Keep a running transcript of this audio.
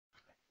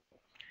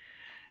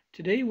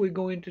Today we're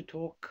going to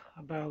talk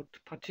about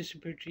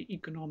participatory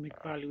economic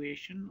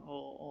valuation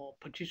or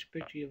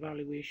participatory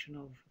evaluation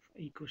of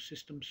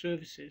ecosystem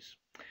services.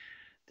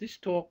 This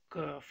talk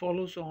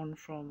follows on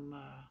from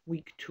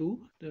week 2,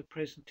 the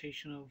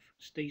presentation of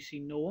Stacey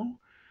Noel.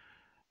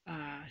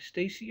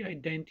 Stacey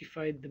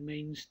identified the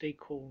main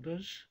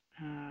stakeholders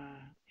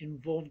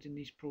involved in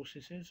these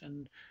processes,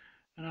 and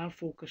I'll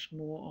focus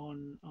more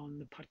on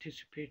the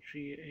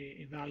participatory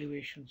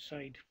evaluation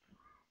side.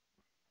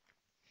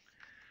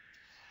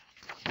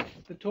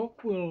 The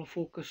talk will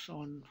focus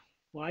on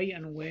why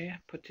and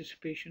where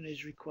participation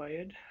is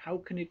required, how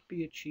can it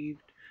be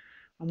achieved,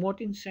 and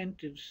what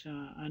incentives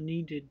are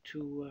needed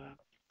to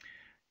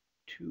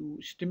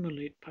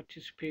stimulate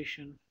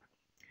participation.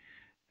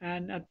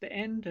 And at the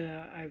end,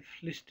 I've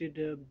listed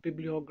a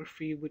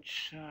bibliography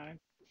which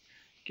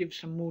gives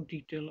some more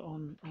detail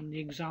on the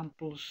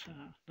examples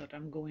that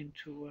I'm going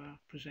to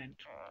present.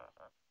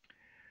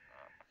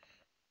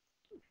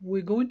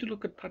 We're going to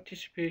look at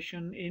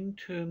participation in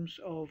terms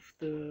of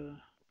the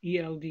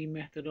ELD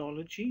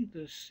methodology,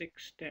 the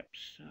 6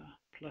 steps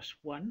plus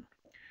 1.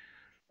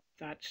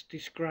 That's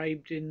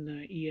described in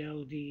the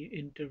ELD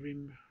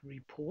interim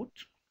report.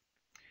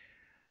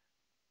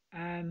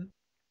 And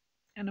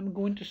I'm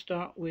going to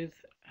start with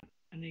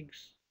a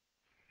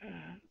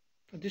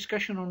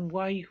discussion on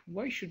why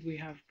should we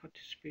have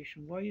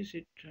participation? Why is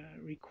it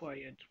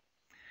required?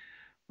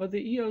 Well,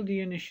 the ELD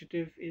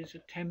initiative is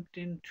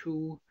attempting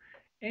to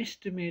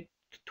estimate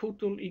the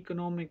total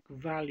economic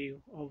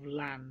value of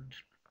land.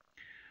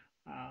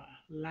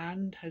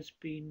 Land has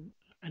been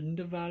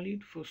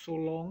undervalued for so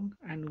long,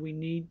 and we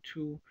need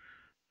to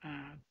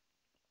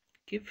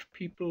give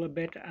people a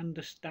better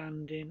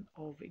understanding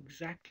of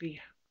exactly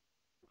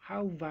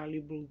how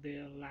valuable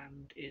their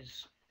land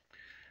is.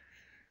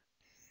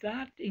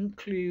 That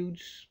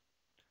includes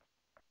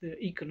the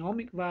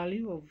economic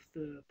value of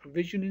the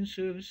provisioning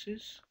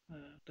services,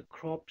 the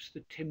crops,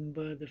 the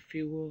timber, the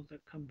fuel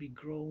that can be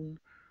grown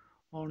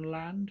on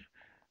land.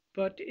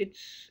 But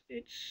it's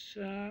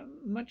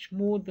much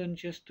more than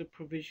just the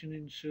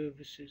provisioning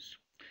services,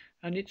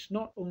 and it's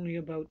not only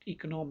about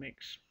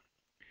economics.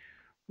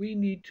 We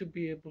need to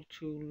be able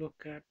to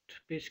look at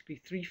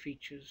basically 3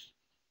 features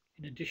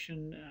in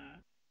addition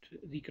to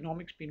the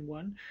economics being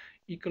one.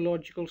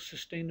 Ecological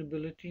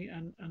sustainability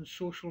and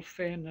social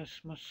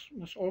fairness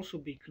must also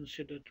be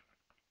considered.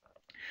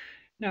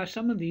 Now,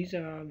 some of these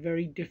are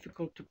very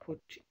difficult to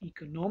put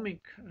economic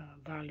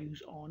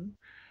values on,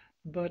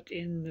 but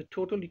in the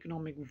total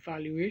economic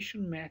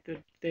valuation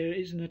method, there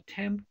is an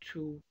attempt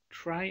to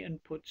try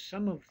and put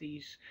some of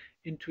these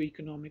into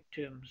economic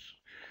terms.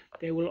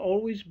 There will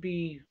always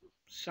be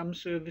some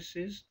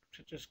services,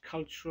 such as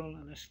cultural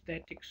and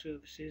aesthetic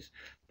services,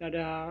 that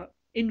are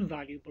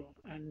invaluable,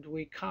 and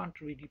we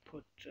can't really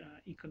put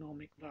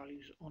economic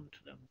values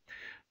onto them.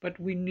 But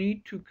we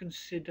need to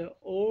consider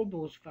all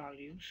those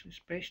values,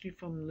 especially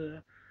from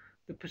the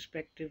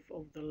perspective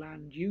of the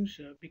land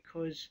user,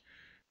 because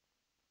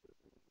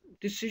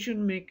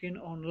decision making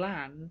on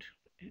land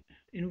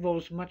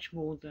involves much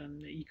more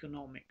than the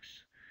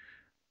economics,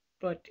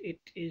 but it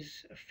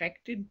is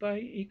affected by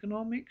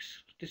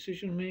economics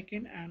decision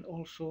making, and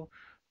also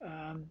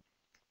um,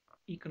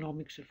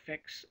 economics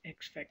affects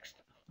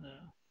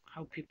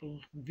how people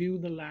view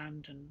the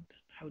land and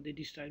how they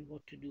decide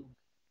what to do.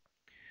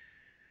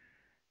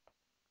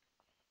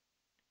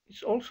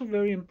 It's also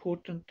very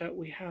important that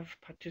we have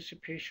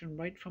participation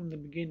right from the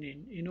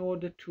beginning in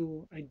order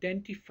to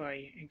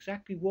identify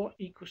exactly what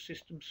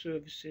ecosystem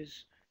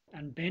services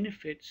and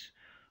benefits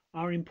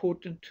are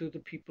important to the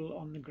people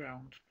on the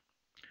ground.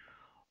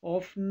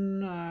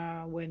 Often,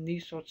 when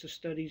these sorts of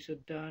studies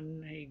are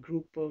done, a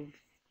group of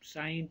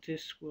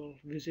scientists will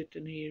visit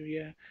an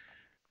area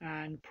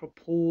and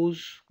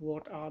propose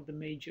what are the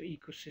major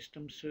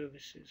ecosystem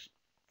services.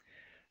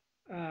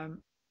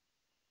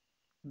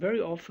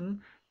 Very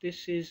often,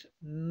 this is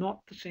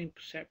not the same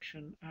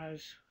perception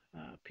as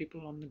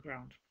people on the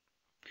ground.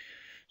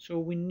 So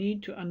we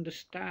need to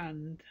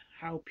understand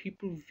how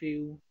people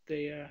view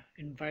their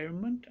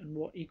environment and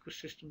what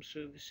ecosystem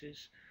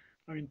services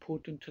are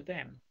important to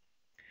them.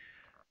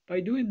 By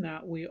doing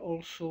that, we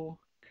also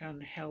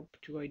can help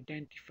to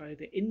identify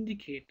the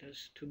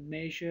indicators to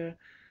measure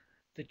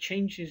the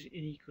changes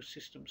in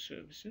ecosystem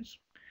services,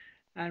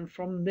 and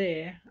from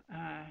there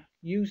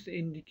use the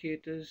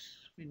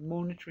indicators in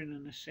monitoring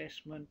and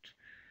assessment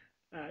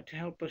to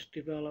help us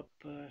develop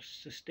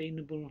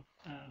sustainable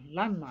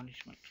land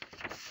management.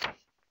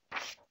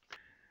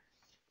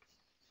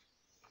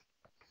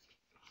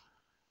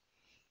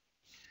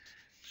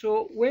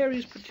 So where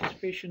is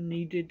participation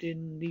needed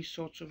in these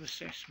sorts of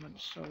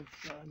assessments of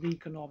the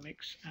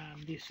economics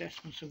and the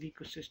assessments of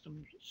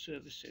ecosystem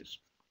services?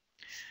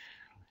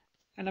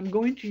 And I'm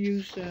going to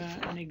use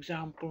an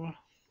example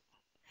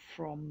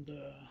from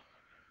the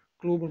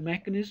global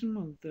mechanism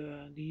of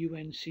the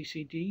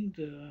UNCCD.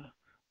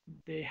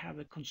 They have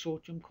a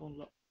consortium called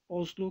the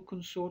Oslo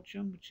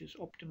Consortium, which is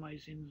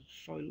optimizing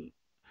soil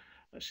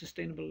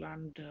sustainable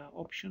land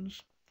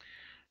options.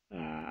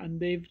 and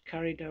they've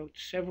carried out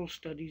several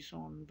studies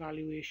on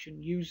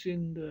valuation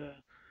using the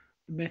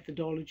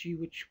methodology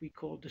which we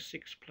call the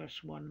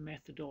 6+1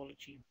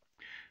 methodology.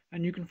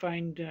 And you can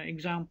find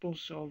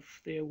examples of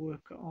their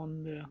work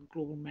on the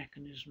Global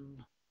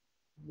Mechanism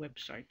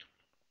website.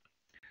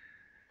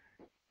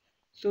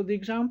 So the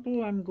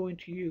example I'm going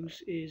to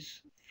use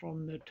is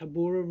from the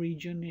Tabora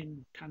region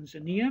in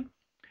Tanzania.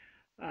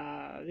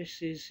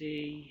 This is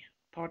a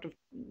part of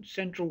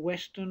central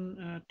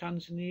western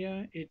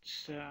Tanzania.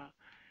 It's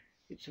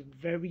a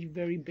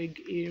very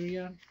big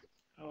area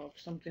of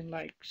something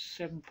like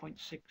 7.6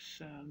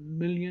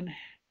 million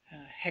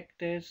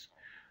hectares.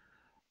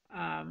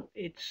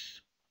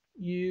 It's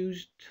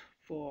used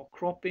for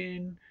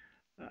cropping,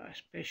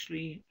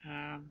 especially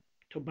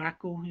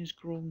tobacco is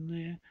grown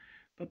there,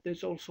 but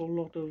there's also a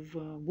lot of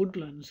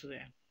woodlands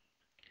there.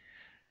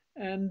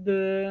 And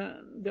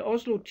the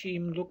Oslo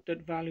team looked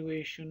at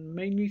valuation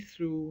mainly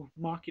through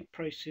market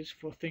prices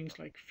for things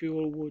like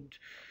fuel wood,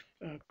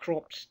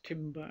 crops,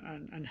 timber,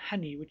 and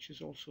honey, which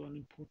is also an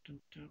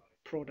important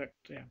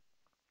product there.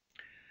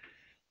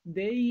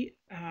 They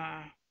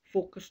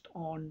focused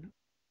on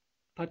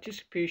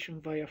participation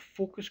via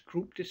focus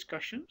group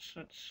discussions.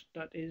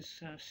 That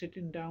is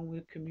sitting down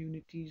with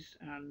communities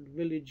and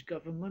village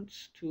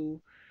governments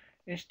to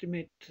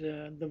estimate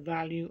the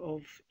value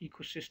of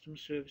ecosystem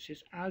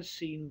services as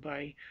seen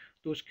by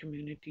those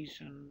communities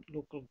and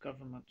local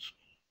governments.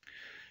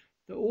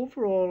 The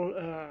overall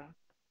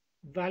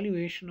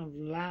valuation of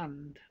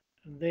land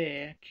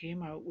there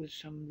came out with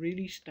some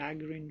really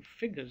staggering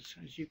figures.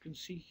 As you can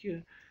see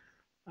here,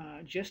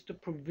 just the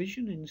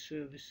provisioning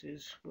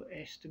services were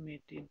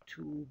estimated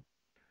to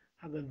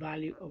have a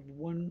value of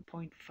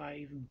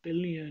 1.5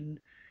 billion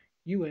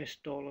US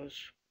dollars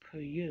per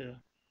year.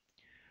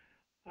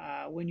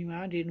 When you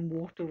add in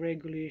water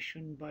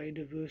regulation,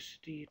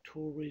 biodiversity,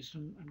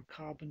 tourism, and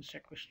carbon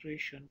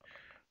sequestration,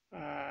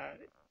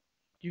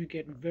 you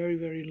get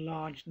very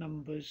large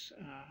numbers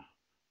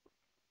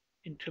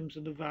in terms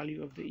of the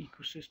value of the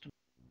ecosystem.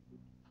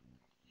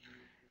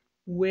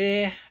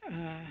 Where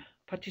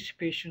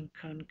participation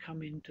can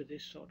come into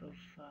this sort of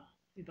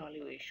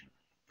evaluation.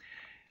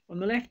 On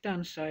the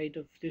left-hand side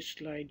of this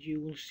slide,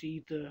 you will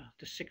see the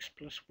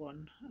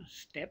 6+1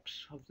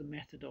 steps of the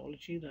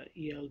methodology that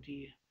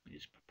ELD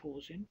is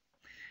proposing.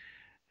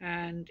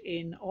 And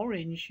in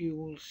orange, you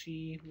will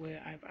see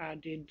where I've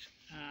added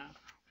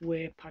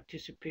where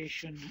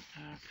participation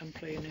can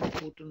play an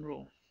important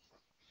role.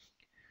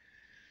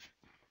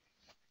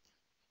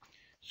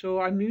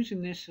 So I'm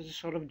using this as a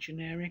sort of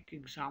generic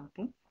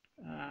example.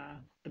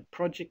 The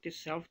project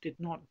itself did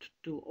not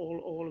do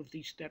all of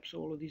these steps,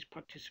 all of these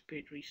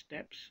participatory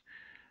steps.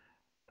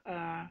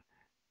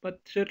 But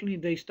certainly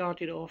they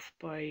started off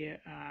by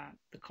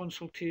the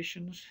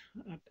consultations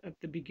at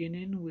the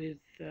beginning with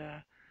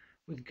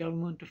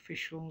government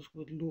officials,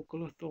 with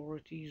local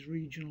authorities,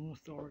 regional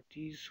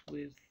authorities,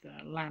 with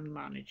land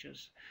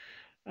managers.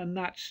 And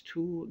that's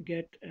to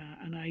get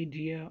an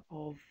idea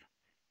of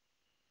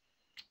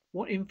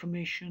what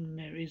information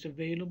there is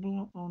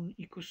available on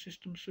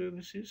ecosystem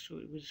services. So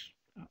it was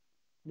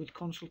with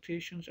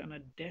consultations and a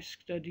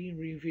desk study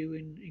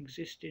reviewing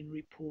existing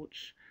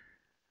reports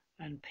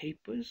and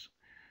papers.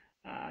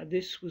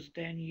 This was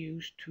then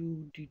used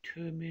to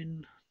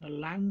determine the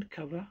land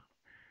cover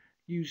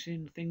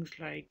using things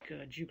like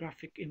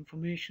geographic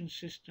information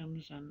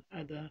systems and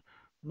other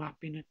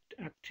mapping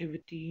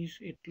activities.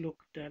 It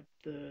looked at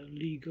the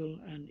legal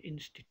and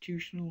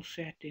institutional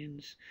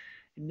settings.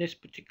 In this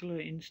particular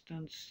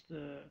instance,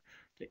 the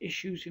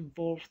issues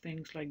involved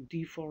things like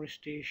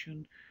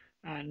deforestation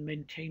and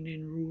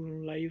maintaining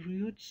rural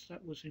livelihoods.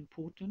 That was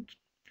important.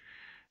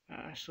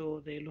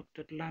 So they looked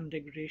at land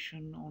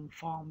degradation on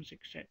farms,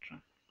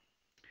 etc.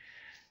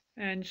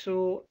 And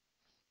so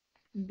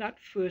that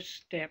first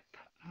step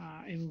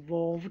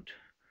involved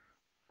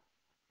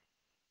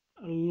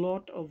a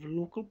lot of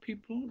local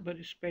people, but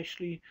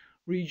especially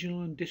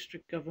regional and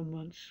district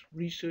governments,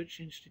 research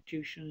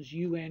institutions,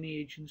 UN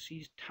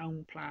agencies,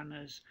 town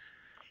planners,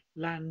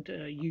 land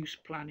use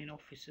planning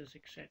officers,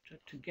 etc.,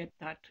 to get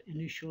that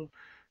initial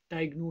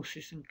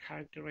diagnosis and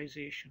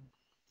characterization.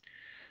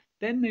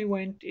 Then they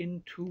went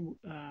into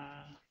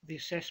the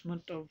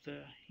assessment of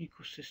the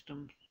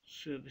ecosystem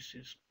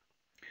services.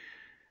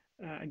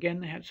 Again,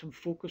 they had some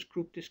focus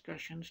group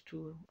discussions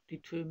to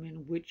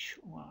determine which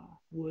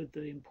were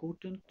the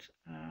important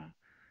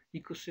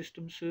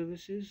ecosystem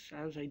services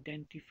as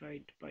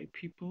identified by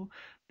people.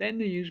 Then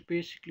they used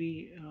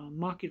basically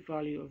market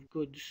value of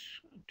goods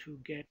to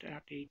get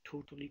at a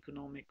total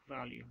economic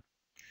value.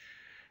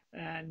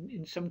 And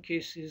in some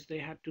cases, they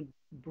had to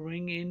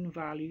bring in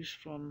values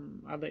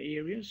from other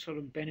areas, sort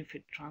of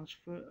benefit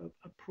transfer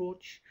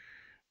approach.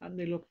 And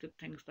they looked at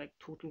things like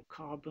total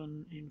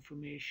carbon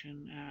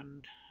information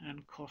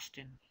and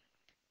costing.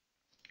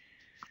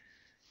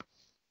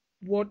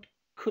 What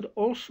could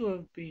also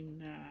have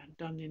been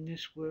done in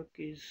this work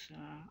is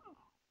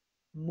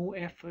more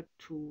effort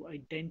to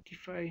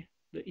identify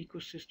the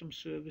ecosystem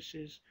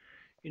services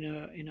in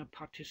a, in a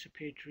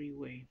participatory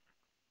way.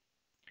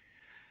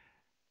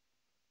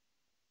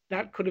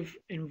 That could have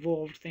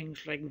involved things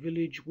like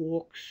village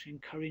walks,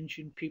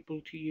 encouraging people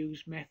to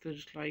use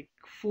methods like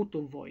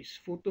photo voice.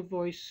 Photo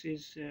voice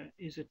is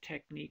a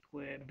technique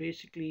where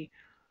basically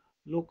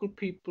local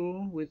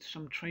people with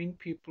some trained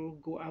people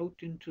go out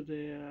into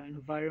the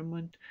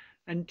environment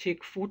and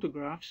take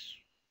photographs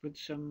with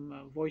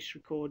some voice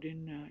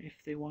recording if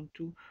they want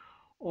to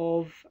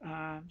of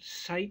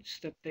sites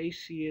that they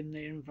see in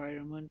their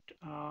environment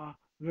are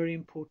very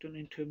important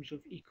in terms of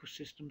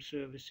ecosystem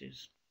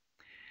services.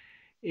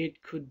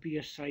 It could be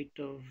a site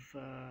of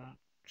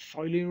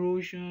soil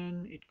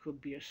erosion, it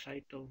could be a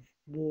site of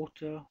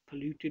water,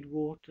 polluted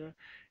water,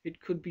 it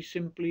could be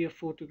simply a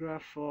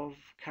photograph of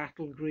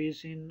cattle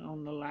grazing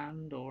on the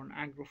land or an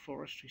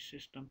agroforestry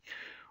system.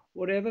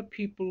 Whatever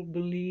people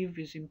believe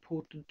is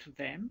important to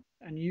them,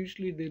 and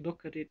usually they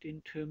look at it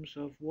in terms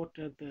of what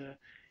are the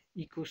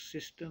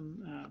ecosystem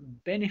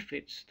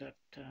benefits that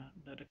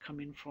are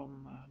coming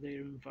from their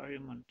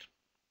environment.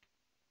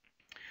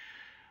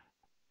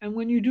 And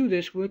when you do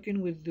this,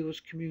 working with those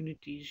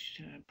communities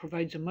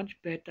provides a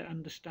much better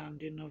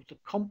understanding of the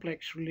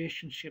complex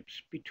relationships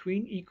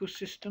between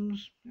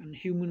ecosystems and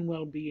human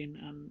well-being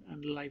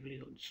and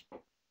livelihoods.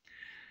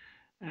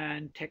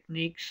 And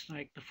techniques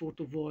like the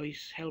photo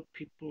voice help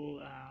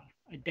people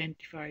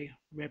identify,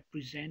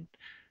 represent,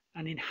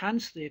 and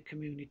enhance their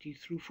community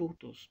through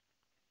photos.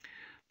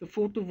 The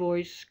photo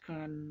voice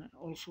can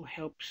also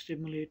help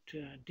stimulate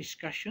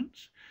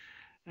discussions,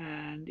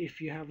 and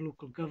if you have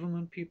local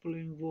government people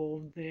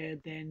involved there,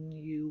 then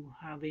you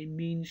have a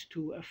means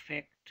to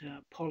affect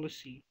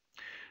policy.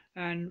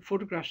 And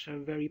photographs are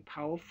very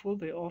powerful.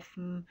 They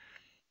often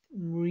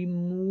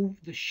remove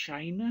the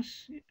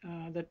shyness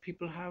that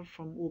people have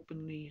from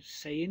openly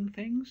saying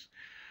things.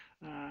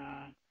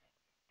 Uh,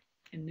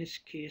 in this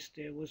case,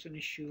 there was an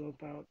issue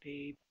about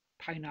a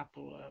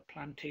pineapple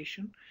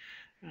plantation,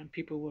 and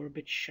people were a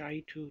bit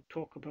shy to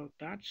talk about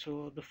that.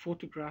 So the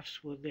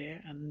photographs were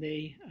there and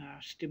they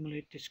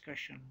stimulate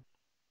discussion.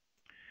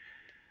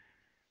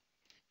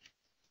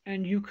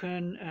 And you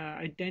can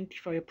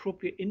identify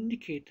appropriate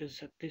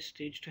indicators at this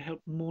stage to help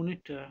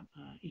monitor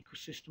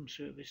ecosystem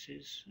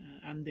services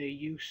and their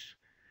use,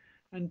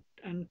 and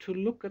to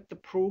look at the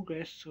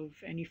progress of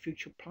any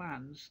future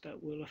plans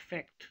that will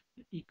affect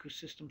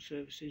ecosystem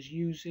services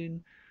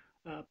using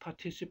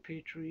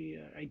participatory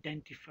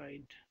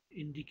identified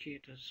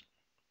indicators.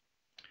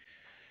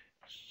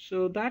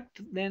 So that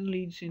then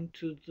leads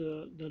into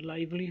the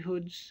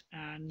livelihoods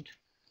and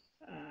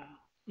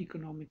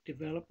economic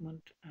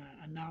development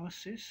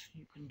analysis.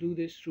 You can do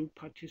this through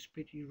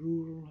participatory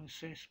rural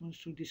assessments,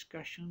 through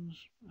discussions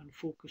and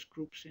focus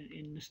groups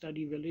in the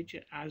study village,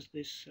 as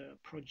this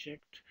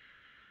project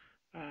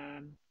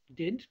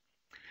did.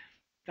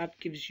 That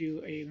gives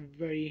you a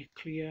very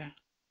clear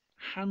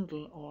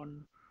handle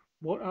on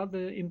what are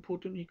the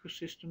important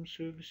ecosystem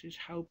services,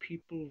 how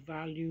people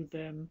value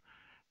them,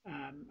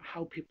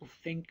 how people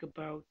think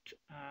about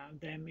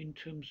them in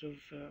terms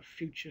of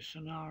future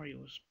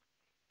scenarios.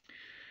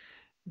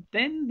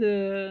 Then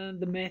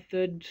the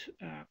method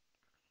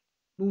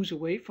moves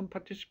away from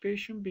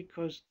participation,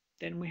 because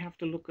then we have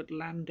to look at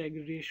land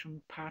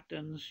degradation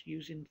patterns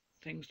using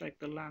things like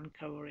the land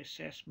cover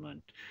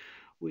assessment.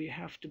 We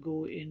have to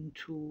go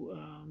into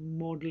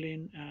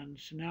modeling and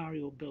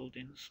scenario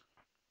buildings.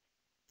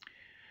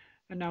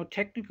 And now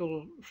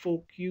technical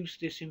folk use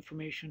this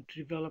information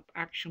to develop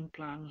action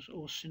plans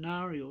or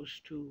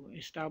scenarios to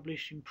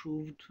establish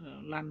improved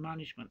land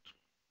management.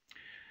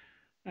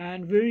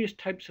 And various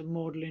types of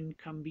modeling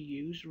can be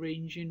used,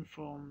 ranging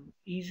from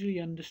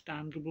easily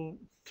understandable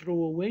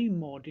throwaway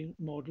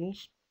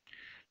models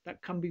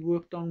that can be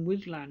worked on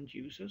with land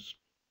users.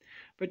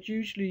 But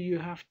usually you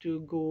have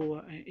to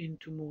go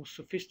into more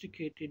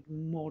sophisticated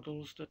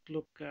models that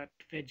look at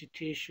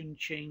vegetation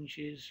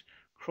changes,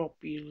 crop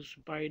yields,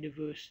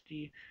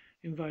 biodiversity,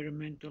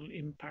 environmental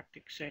impact,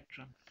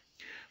 etc.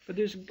 But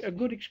there's a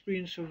good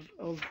experience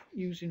of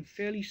using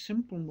fairly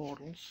simple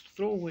models,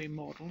 throwaway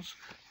models,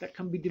 that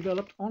can be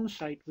developed on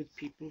site with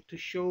people to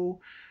show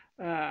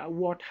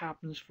what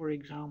happens, for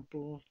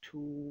example,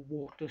 to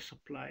water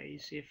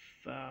supplies if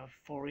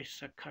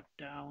forests are cut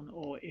down,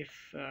 or if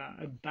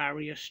a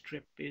barrier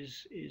strip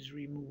is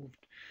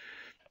removed.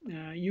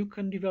 You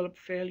can develop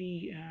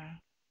fairly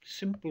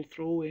simple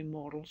throwaway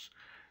models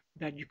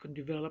that you can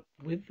develop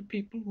with the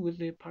people, with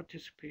their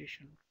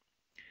participation.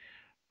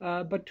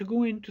 But to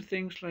go into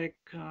things like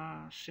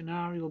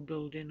scenario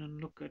building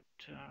and look at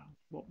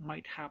what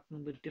might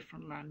happen with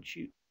different land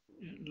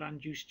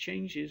use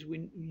changes,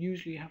 we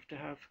usually have to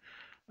have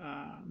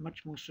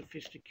much more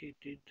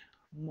sophisticated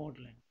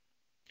modeling.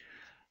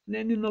 And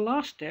then in the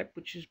last step,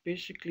 which is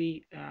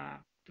basically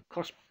the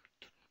cost,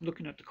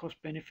 looking at the cost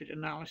benefit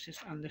analysis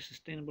and the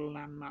sustainable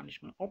land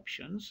management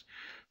options,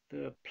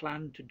 the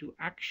plan to do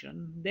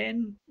action,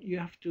 then you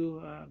have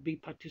to be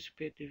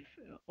participative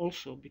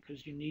also,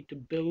 because you need to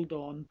build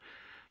on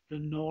the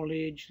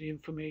knowledge, the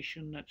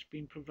information that's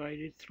been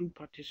provided through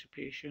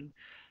participation,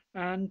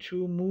 and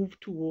to move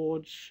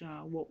towards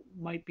what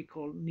might be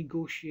called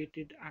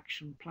negotiated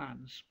action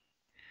plans.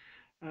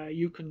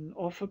 You can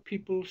offer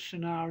people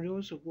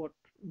scenarios of what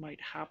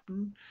might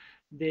happen.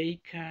 They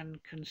can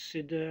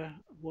consider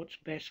what's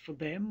best for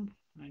them.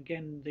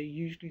 Again, they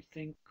usually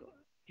think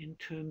in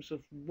terms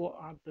of what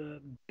are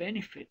the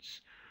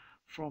benefits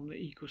from the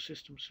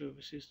ecosystem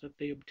services that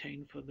they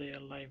obtain for their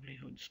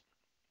livelihoods.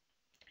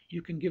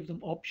 You can give them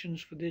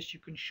options for this, you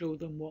can show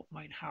them what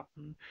might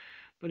happen,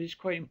 but it's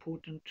quite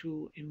important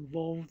to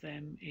involve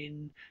them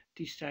in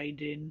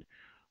deciding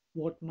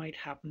what might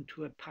happen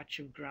to a patch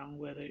of ground,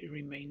 whether it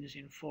remains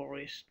in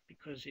forest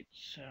because it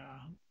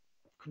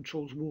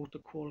controls water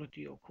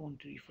quality or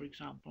quantity, for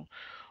example,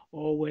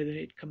 or whether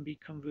it can be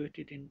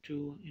converted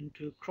into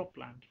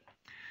cropland.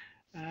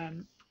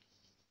 Um,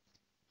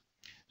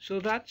 so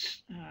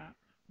that's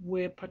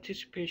where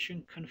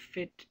participation can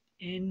fit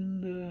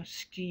in the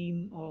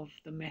scheme of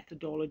the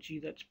methodology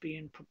that's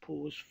being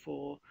proposed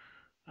for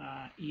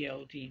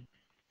ELD.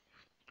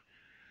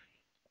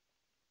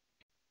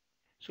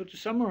 So to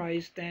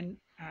summarize then,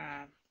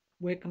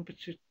 where can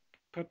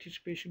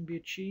participation be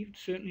achieved?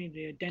 Certainly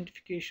the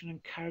identification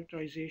and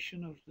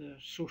characterization of the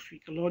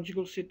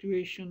socio-ecological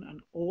situation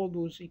and all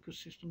those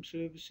ecosystem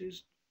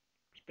services,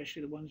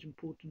 especially the ones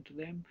important to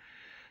them.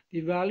 The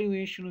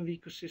evaluation of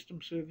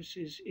ecosystem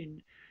services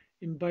in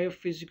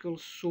biophysical,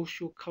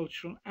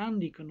 socio-cultural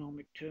and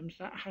economic terms,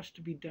 that has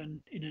to be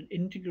done in an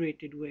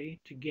integrated way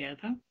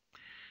together.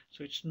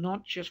 So it's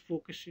not just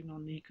focusing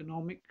on the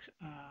economic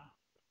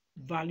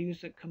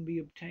values that can be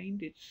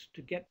obtained, it's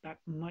to get that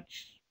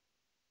much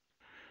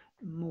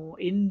more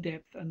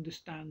in-depth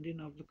understanding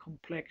of the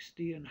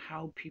complexity and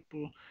how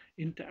people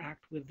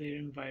interact with their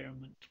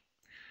environment.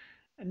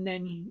 And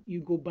then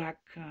you go back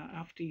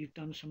after you've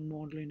done some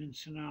modeling and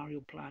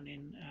scenario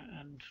planning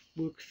and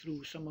work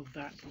through some of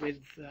that with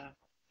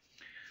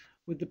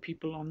the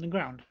people on the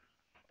ground.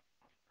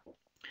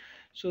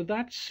 So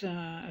that's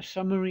a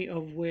summary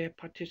of where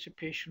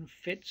participation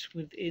fits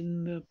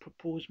within the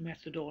proposed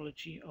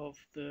methodology of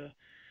the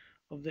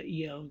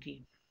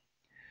ELD.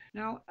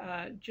 Now,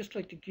 just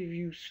like to give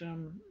you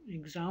some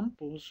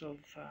examples of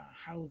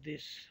how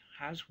this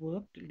has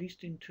worked, at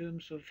least in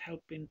terms of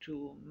helping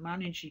to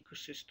manage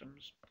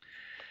ecosystems.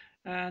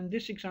 And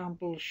this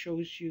example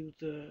shows you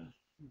the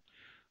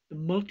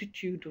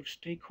multitude of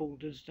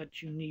stakeholders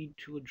that you need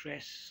to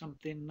address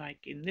something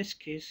like, in this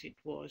case, it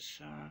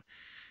was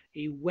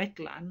a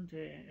wetland,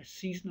 a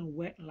seasonal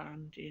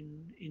wetland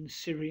in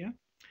Syria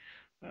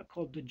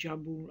called the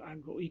Jabul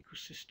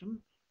agroecosystem.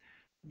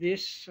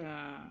 This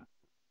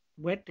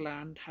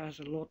wetland has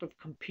a lot of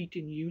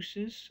competing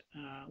uses.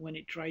 When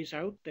it dries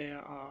out, there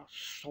are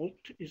salt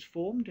is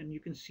formed, and you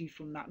can see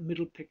from that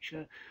middle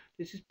picture,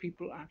 this is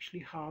people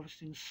actually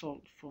harvesting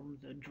salt from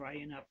the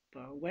drying up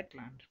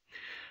wetland.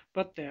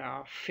 But there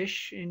are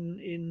fish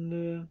in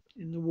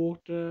the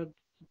water.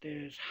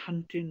 There's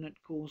hunting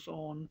that goes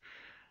on.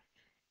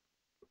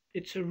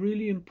 It's a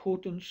really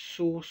important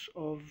source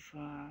of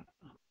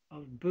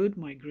bird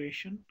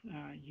migration.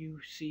 You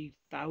see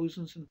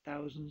thousands and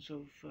thousands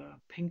of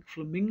pink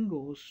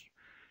flamingos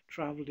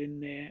traveled in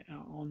there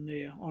on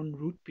their en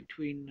route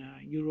between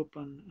Europe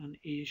and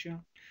Asia.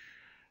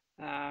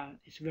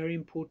 It's very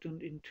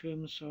important in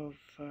terms of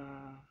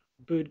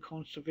bird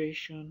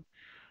conservation.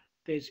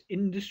 There's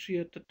industry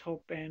at the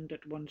top end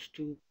that wants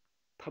to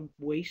pump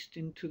waste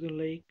into the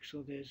lake,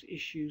 so there's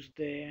issues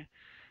there.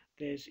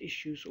 There's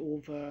issues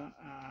over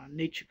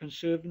nature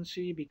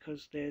conservancy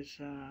because there's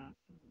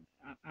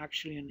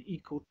actually an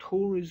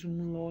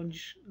ecotourism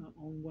lodge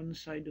on one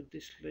side of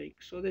this lake.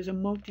 So there's a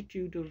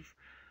multitude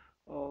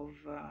of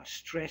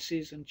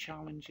stresses and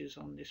challenges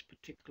on this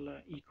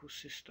particular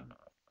ecosystem.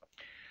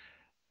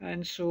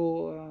 And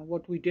so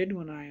what we did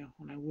when I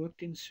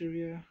worked in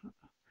Syria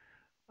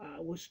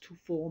was to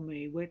form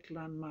a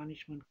wetland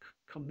management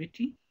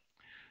committee.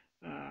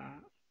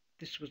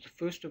 This was the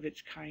first of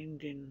its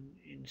kind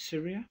in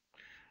Syria.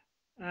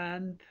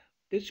 And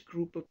this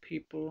group of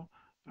people,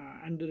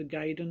 under the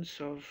guidance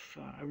of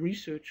a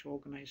research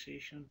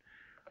organization,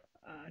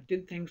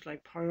 did things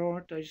like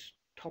prioritize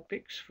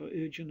topics for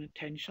urgent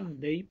attention.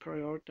 They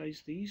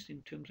prioritize these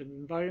in terms of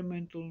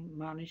environmental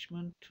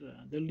management,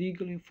 the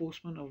legal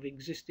enforcement of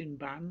existing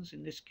bans,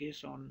 in this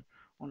case on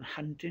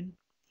hunting,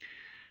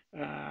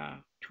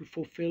 to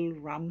fulfill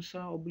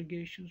Ramsar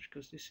obligations,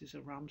 because this is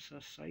a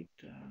Ramsar site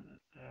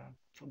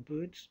for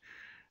birds,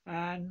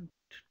 and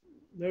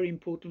very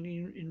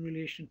importantly, in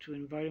relation to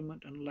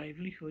environment and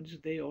livelihoods,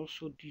 they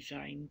also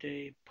designed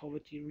a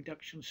poverty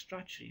reduction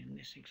strategy in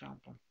this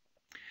example.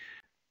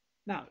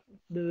 Now,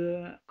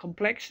 the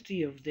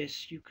complexity of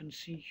this you can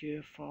see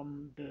here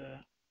from the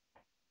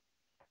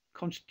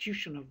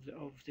constitution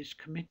of this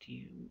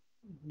committee.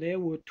 There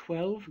were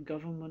 12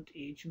 government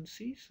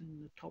agencies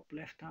in the top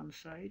left-hand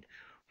side,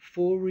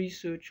 4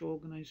 research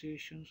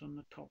organizations on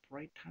the top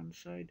right-hand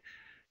side,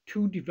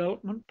 2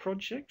 development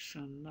projects,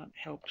 and that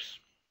helps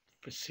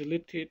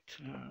facilitate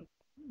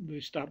the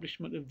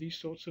establishment of these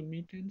sorts of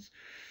meetings.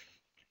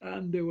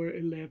 And there were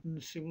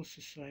 11 civil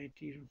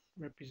society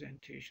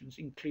representations,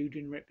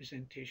 including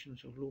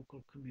representations of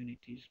local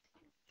communities.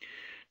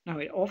 Now,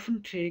 it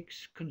often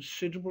takes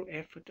considerable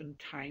effort and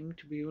time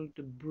to be able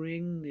to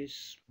bring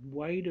this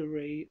wide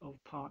array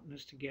of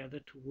partners together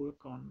to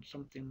work on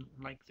something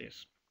like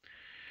this.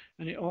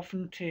 And it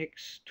often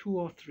takes 2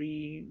 or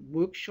 3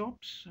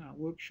 workshops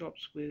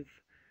with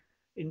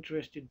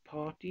interested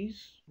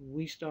parties.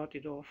 We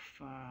started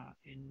off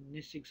in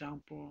this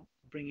example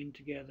bringing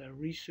together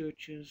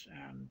researchers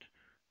and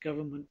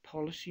government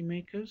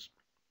policymakers.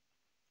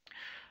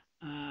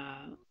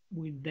 Uh,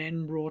 we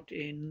then brought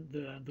in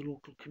the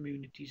local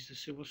communities, the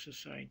civil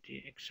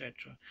society,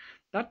 etc.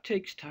 That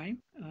takes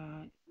time.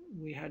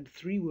 We had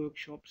 3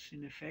 workshops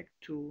in effect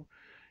to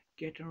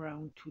get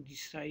around to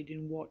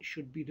deciding what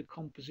should be the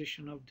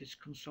composition of this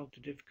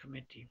consultative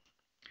committee.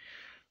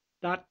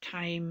 That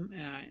time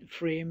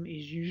frame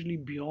is usually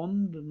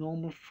beyond the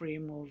normal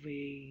frame of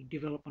a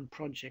development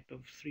project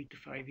of 3 to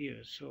 5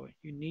 years. So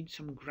you need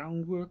some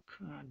groundwork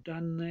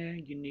done there.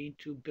 You need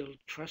to build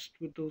trust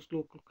with those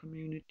local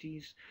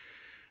communities.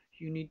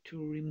 You need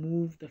to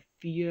remove the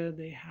fear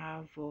they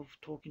have of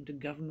talking to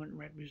government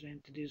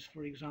representatives,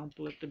 for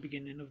example, at the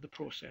beginning of the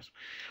process.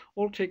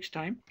 All takes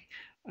time.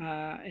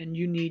 And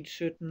you need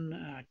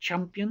certain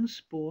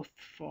champions, both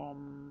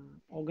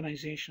from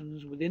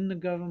organizations within the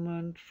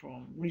government,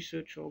 from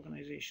research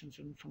organizations,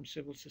 and from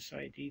civil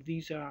society.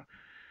 These are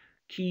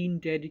keen,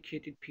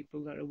 dedicated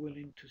people that are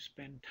willing to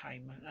spend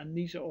time, and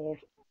these are all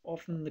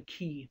often the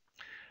key,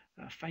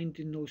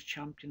 finding those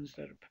champions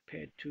that are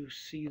prepared to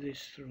see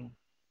this through.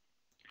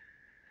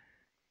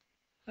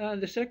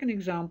 The second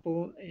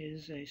example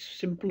is a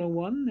simpler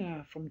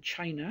one from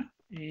China.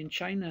 In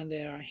China,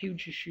 there are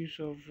huge issues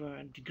of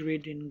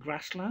degrading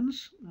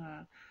grasslands.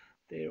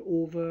 They're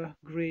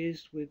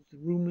overgrazed with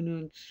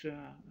ruminants,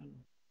 and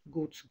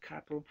goats and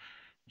cattle,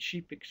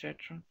 sheep,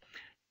 etc.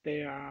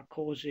 They are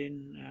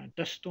causing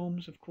dust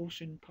storms, of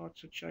course, in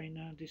parts of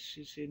China. This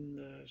is in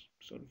the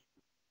sort of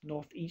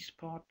northeast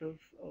part of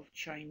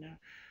China.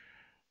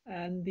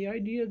 And the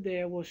idea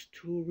there was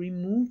to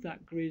remove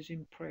that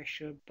grazing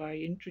pressure by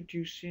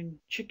introducing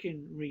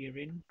chicken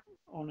rearing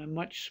on a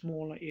much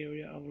smaller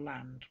area of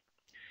land.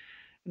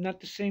 And at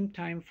the same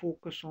time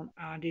focus on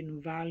adding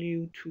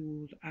value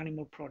to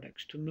animal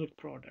products, to milk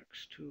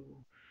products, to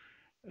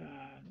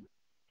uh,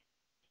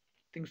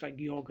 things like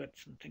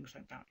yogurts and things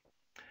like that.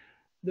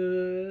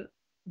 The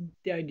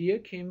the idea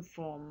came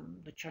from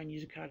the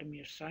Chinese Academy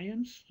of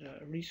Science,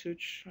 a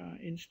research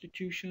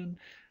institution.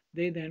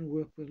 They then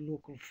work with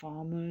local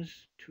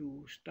farmers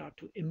to start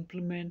to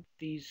implement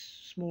these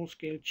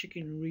small-scale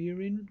chicken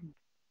rearing,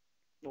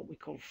 what we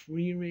call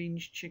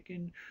free-range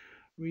chicken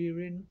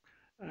rearing,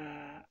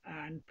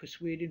 and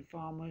persuading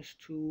farmers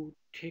to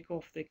take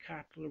off their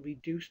cattle,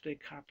 reduce their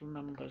cattle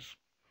numbers,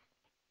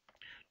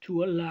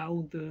 to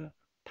allow the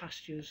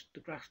pastures, the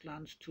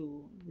grasslands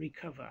to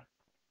recover.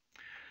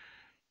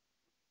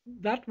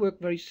 That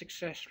worked very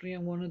successfully,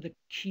 and one of the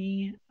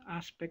key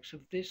aspects of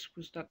this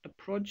was that the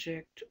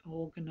project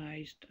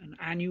organized an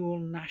annual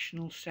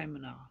national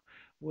seminar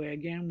where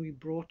again we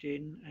brought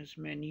in as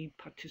many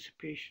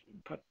participants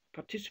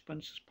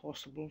as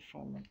possible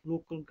from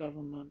local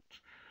government,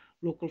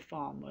 local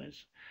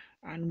farmers,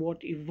 and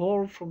what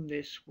evolved from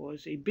this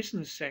was a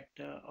business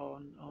sector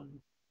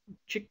on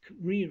chick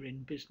rearing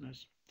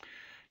business.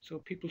 So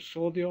people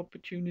saw the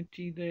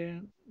opportunity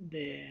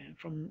there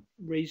from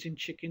raising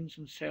chickens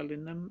and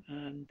selling them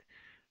and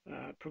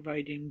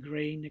providing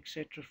grain,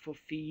 etc., for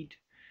feed.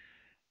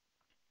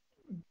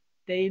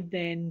 They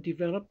then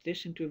developed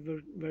this into a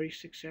very, very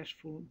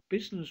successful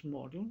business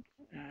model,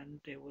 and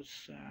there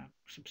was a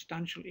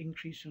substantial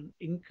increase in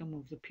income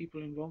of the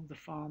people involved, the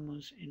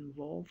farmers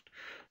involved.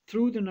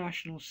 Through the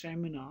national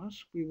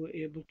seminars, we were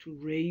able to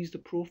raise the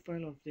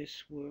profile of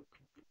this work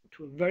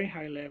to a very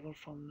high level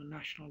from the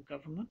national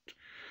government.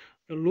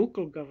 The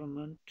local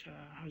government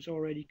has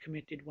already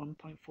committed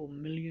 1.4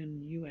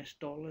 million US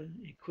dollar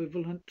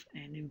equivalent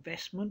in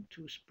investment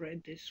to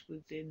spread this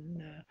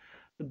within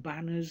the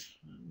banners,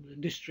 the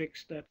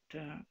districts that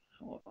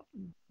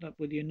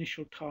were the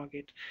initial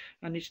target,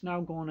 and it's now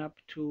gone up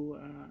to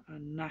a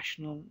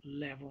national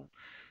level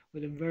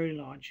with a very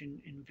large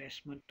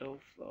investment of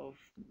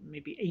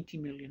maybe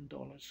 $80 million,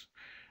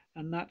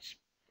 and that's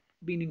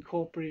been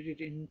incorporated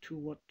into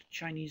what the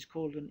Chinese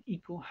called an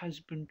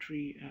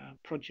eco-husbandry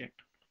project.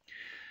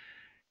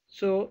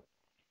 So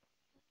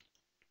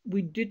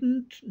we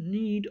didn't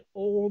need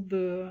all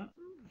the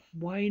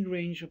wide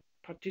range of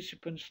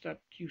participants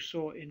that you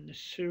saw in the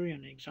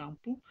Syrian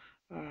example.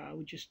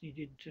 We just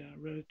needed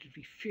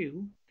relatively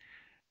few,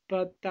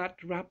 but that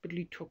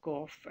rapidly took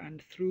off,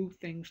 and through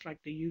things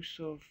like the use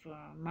of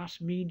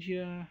mass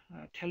media,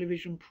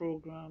 television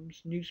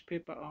programs,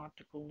 newspaper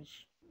articles,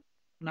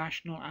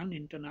 national and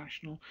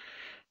international,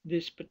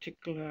 this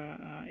particular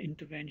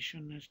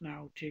intervention has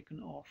now taken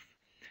off.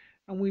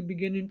 And we're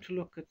beginning to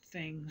look at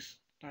things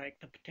like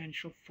the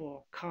potential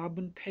for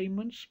carbon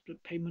payments,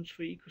 payments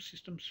for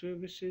ecosystem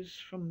services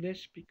from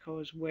this,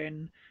 because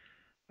when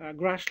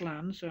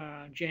grasslands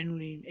are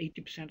generally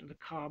 80% of the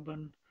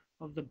carbon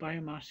of the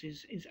biomass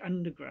is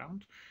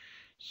underground.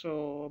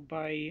 So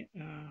by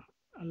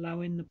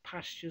allowing the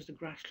pastures, the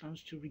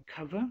grasslands to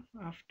recover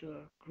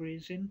after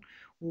grazing,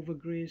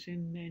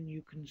 overgrazing, then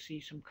you can see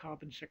some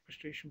carbon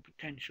sequestration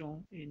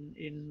potential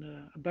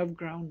in above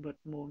ground, but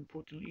more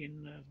importantly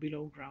in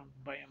below ground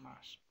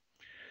biomass.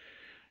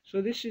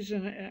 So this is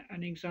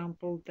an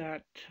example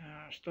that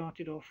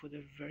started off with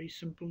a very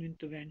simple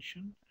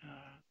intervention.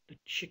 The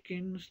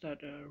chickens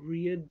that are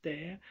reared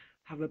there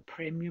have a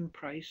premium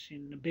price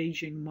in the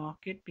Beijing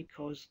market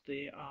because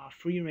they are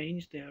free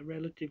range. They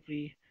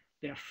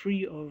are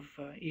free of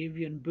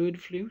avian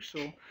bird flu,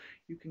 so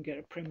you can get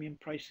a premium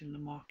price in the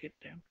market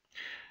there.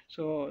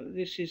 So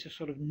this is a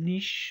sort of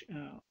niche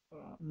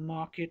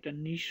market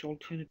and niche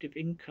alternative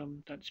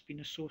income that's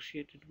been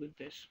associated with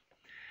this.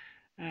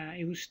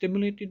 It was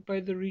stimulated by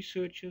the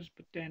researchers,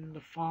 but then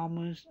the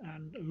farmers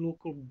and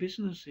local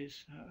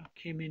businesses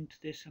came into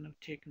this and have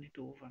taken it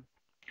over.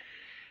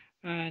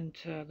 And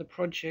the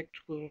project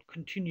will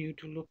continue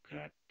to look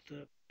at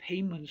the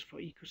payments for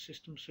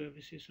ecosystem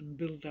services and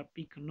build up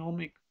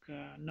economic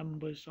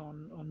numbers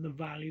on the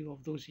value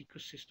of those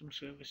ecosystem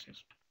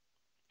services.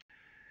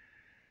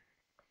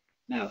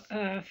 Now,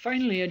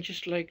 finally, I'd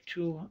just like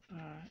to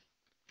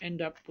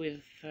end up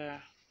with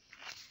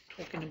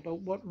talking about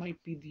what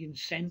might be the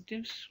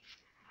incentives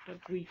that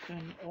we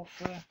can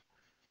offer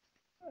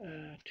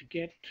to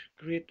get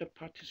greater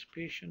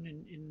participation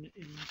in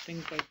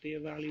things like the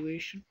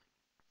evaluation.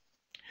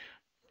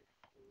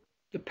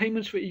 The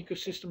payments for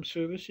ecosystem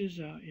services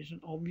is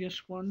an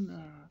obvious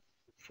one.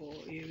 For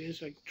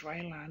areas like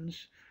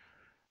drylands,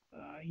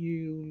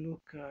 you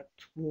look at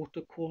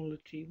water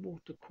quality,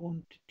 water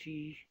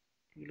quantity,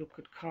 you look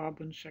at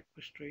carbon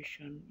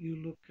sequestration, you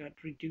look at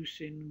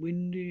reducing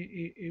wind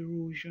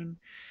erosion,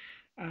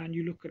 and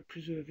you look at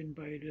preserving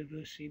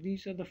biodiversity.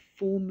 These are the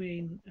four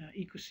main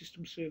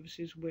ecosystem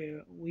services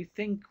where we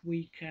think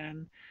we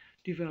can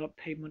develop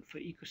payment for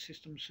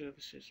ecosystem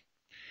services.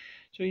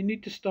 So you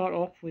need to start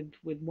off with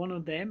one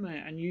of them,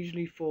 and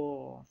usually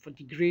for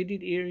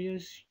degraded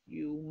areas,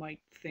 you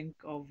might think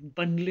of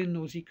bundling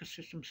those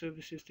ecosystem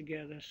services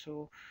together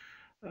so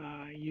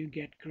you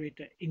get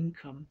greater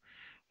income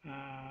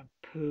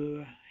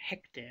per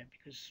hectare,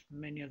 because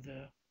many of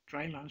the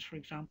drylands, for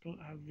example,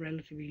 have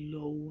relatively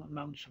low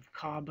amounts of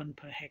carbon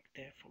per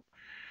hectare,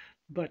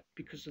 but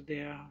because of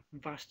their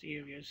vast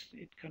areas,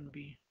 it can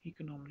be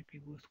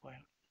economically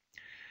worthwhile.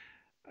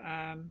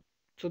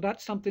 So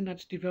that's something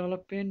that's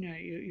developing.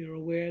 You're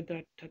aware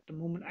that at the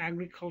moment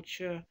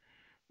agriculture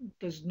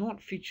does not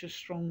feature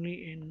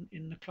strongly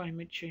in the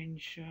climate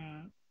change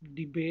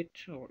debate,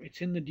 or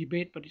it's in the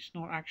debate, but it's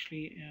not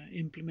actually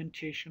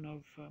implementation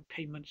of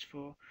payments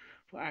for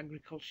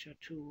agriculture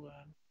to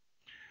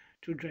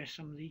address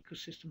some of the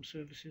ecosystem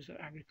services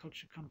that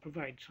agriculture can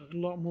provide. So a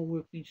lot more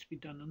work needs to be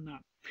done on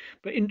that.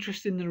 But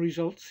interest in the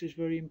results is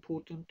very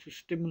important to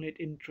stimulate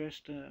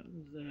interest.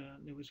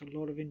 There was a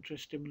lot of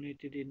interest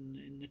stimulated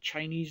in the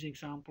Chinese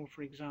example,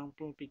 for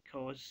example,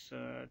 because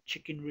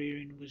chicken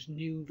rearing was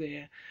new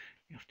there.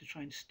 You have to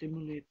try and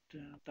stimulate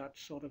that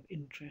sort of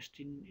interest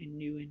in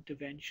new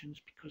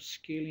interventions, because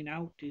scaling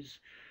out is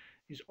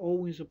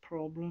always a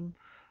problem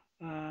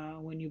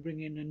when you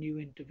bring in a new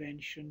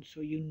intervention. So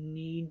you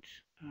need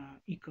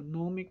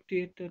economic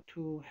data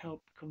to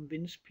help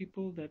convince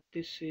people that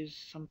this is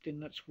something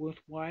that's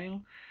worthwhile.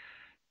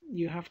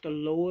 You have to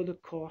lower the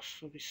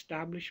costs of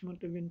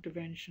establishment of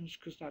interventions,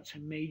 because that's a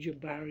major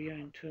barrier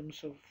in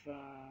terms of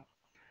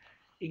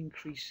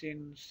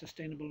increasing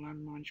sustainable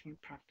land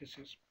management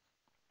practices.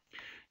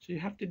 So you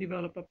have to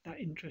develop up that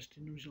interest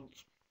in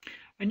results.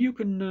 And you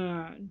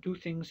can do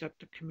things at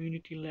the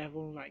community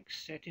level, like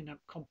setting up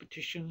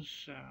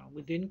competitions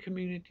within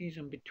communities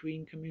and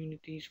between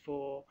communities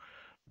for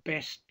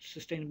best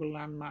sustainable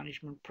land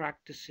management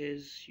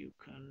practices. You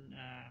can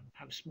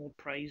have small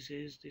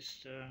prizes.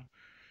 This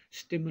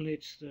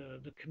stimulates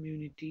the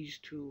communities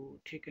to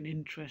take an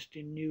interest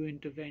in new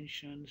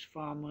interventions.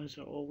 Farmers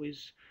are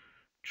always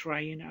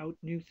trying out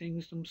new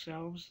things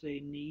themselves.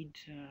 They need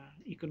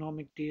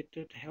economic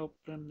data to help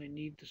them. They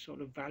need the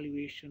sort of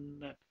valuation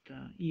that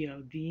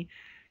ELD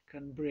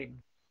can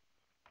bring.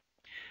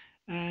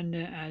 And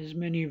as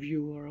many of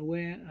you are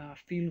aware,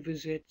 field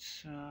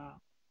visits,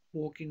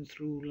 walking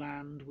through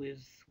land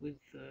with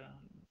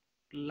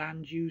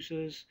land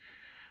users,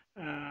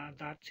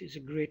 that is a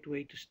great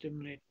way to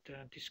stimulate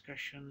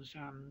discussions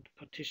and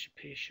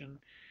participation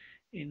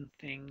in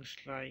things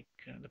like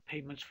the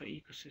payments for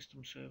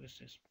ecosystem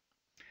services.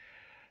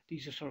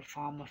 These are sort of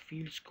farmer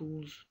field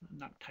schools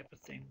and that type of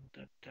thing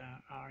that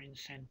are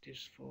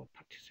incentives for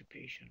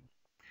participation.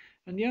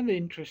 And the other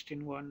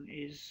interesting one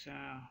is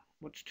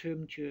what's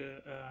termed your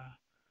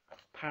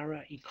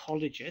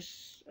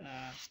para-ecologists.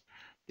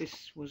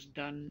 This was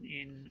done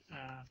in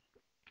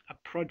a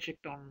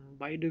project on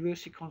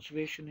biodiversity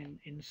conservation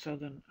in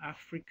southern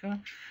Africa.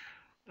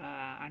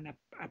 And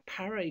a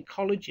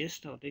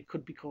para-ecologist, or they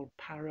could be called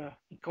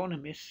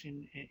para-economists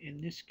in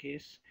this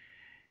case,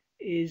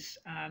 is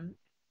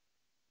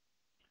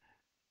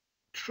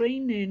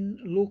training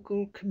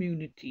local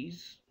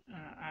communities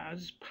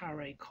as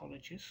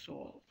para-ecologists,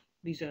 or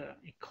These are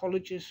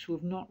ecologists who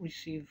have not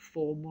received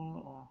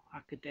formal or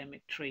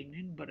academic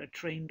training but are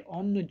trained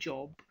on the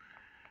job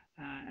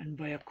and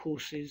via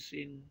courses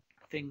in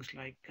things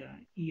like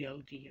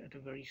ELD at a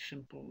very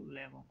simple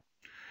level.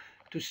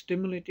 To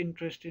stimulate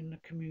interest in the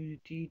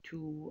community,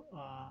 to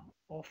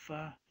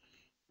offer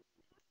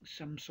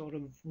some sort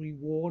of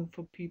reward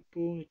for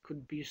people. It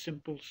could be a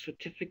simple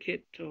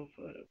certificate of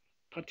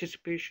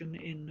participation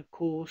in the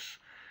course.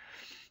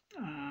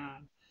 Uh,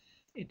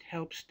 it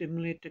helps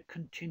stimulate the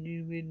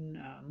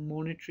continuing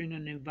monitoring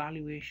and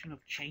evaluation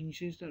of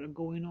changes that are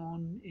going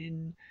on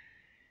in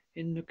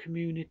the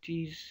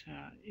communities.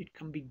 It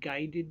can be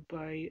guided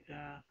by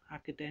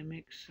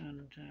academics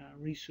and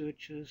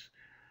researchers.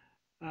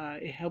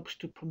 It helps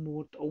to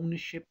promote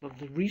ownership of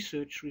the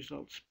research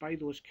results by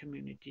those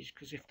communities,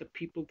 because if the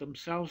people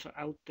themselves are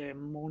out there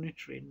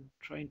monitoring,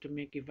 trying to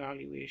make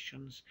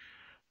evaluations,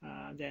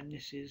 then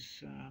this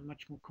is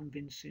much more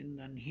convincing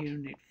than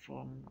hearing it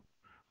from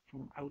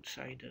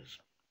outsiders.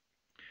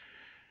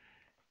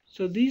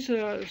 So these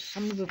are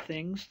some of the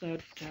things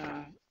that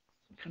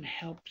can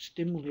help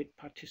stimulate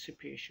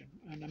participation,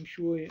 and I'm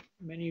sure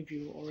many of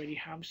you already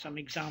have some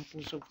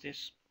examples of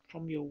this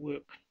from your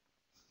work.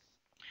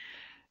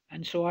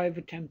 And so I've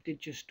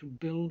attempted just to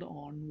build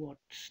on what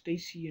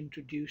Stacey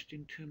introduced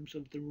in terms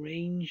of the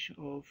range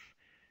of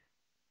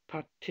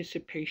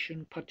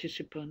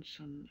participants,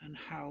 and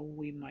how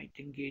we might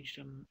engage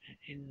them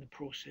in the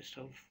process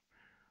of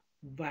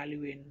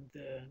valuing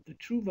the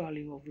true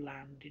value of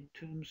land in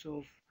terms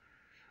of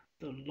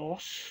the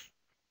loss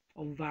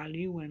of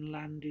value when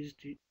land is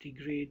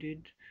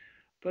degraded,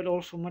 but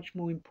also much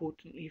more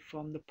importantly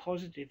from the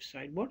positive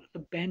side, what are the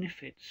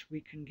benefits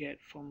we can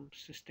get from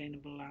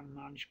sustainable land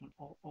management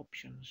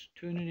options,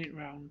 turning it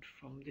around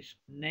from this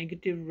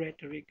negative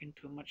rhetoric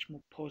into a much more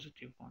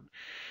positive one.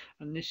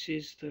 And this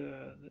is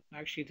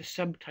actually the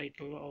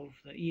subtitle of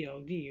the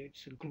ELD.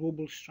 It's a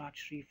global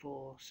strategy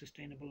for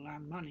sustainable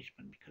land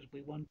management, because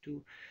we want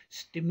to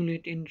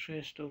stimulate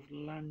interest of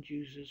land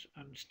users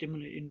and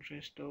stimulate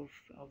interest of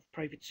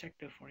private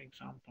sector, for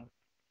example.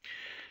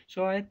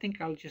 So I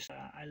think I'll just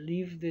I'll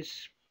leave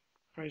this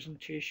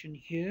presentation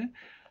here.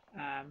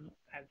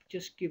 I've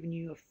just given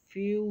you a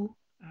few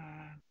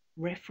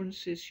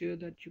references here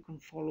that you can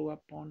follow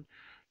up on,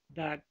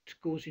 that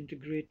goes into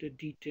greater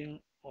detail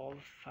of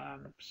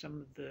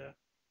some of the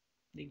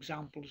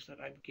examples that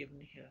I've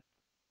given here.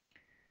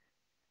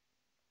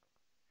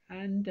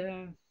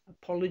 And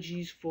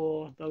apologies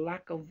for the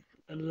lack of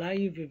a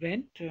live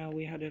event.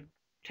 We had a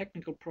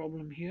technical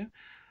problem here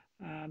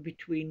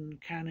between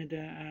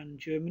Canada and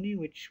Germany,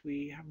 which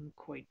we haven't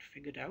quite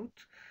figured out.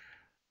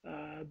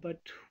 But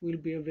we'll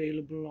be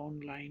available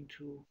online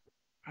to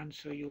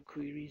answer your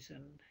queries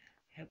and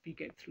help you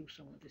get through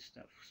some of this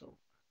stuff. So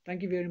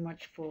thank you very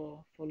much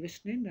for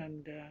listening,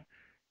 and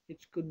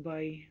it's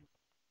goodbye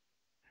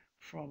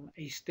from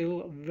a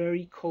still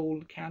very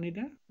cold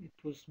Canada. It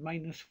was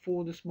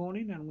 -4 this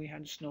morning, and we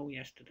had snow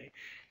yesterday.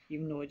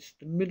 Even though it's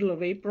the middle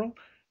of April,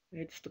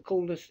 it's the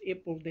coldest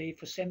April day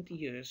for 70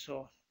 years.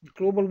 So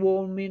global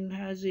warming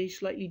has a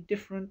slightly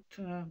different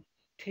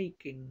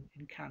take in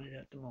Canada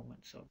at the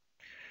moment. So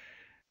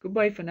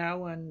goodbye for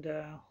now, and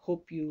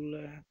hope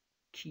you'll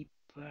keep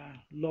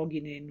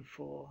logging in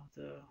for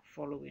the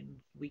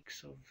following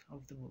weeks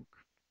of the MOOC.